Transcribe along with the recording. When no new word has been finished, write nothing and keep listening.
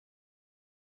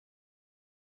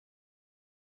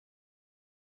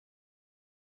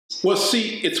Well,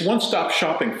 see, it's one-stop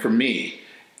shopping for me,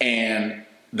 and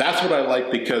that's what I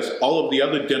like because all of the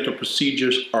other dental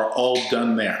procedures are all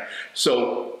done there.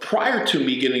 So prior to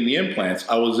me getting the implants,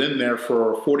 I was in there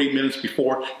for 40 minutes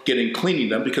before cleaning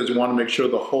them because we want to make sure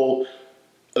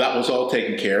that was all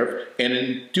taken care of. And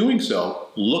in doing so,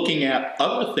 looking at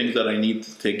other things that I need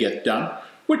to get done,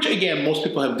 which again, most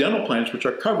people have dental plans which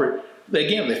are covered.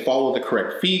 Again, they follow the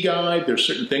correct fee guide. There's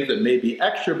certain things that may be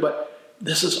extra, but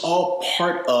this is all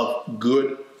part of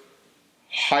good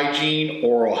hygiene,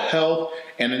 oral health,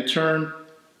 and in turn,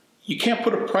 you can't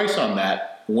put a price on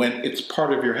that when it's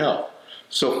part of your health.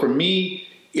 So for me,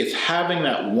 it's having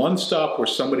that one stop where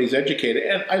somebody's educated.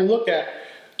 And I look at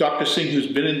Dr. Singh, who's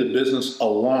been in the business a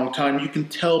long time. You can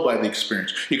tell by the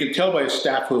experience. You can tell by his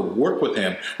staff who have worked with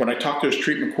him. When I talked to his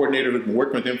treatment coordinator who's been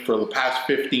working with him for the past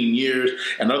 15 years,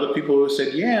 and other people who have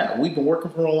said, yeah, we've been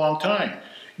working for a long time.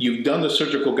 You've done the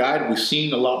surgical guide. We've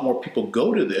seen a lot more people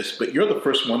go to this, but you're the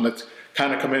first one that's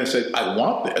kind of come in and said, I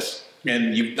want this.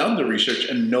 And you've done the research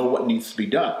and know what needs to be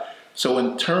done. So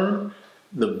in turn,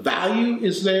 the value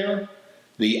is there.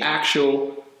 The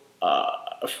actual,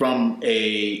 from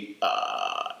a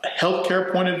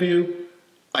healthcare point of view,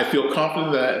 I feel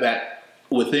confident that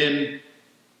within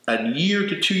a year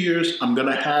to 2 years, I'm going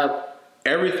to have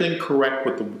everything correct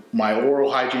with my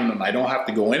oral hygiene, and I don't have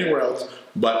to go anywhere else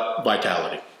but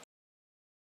Vitality.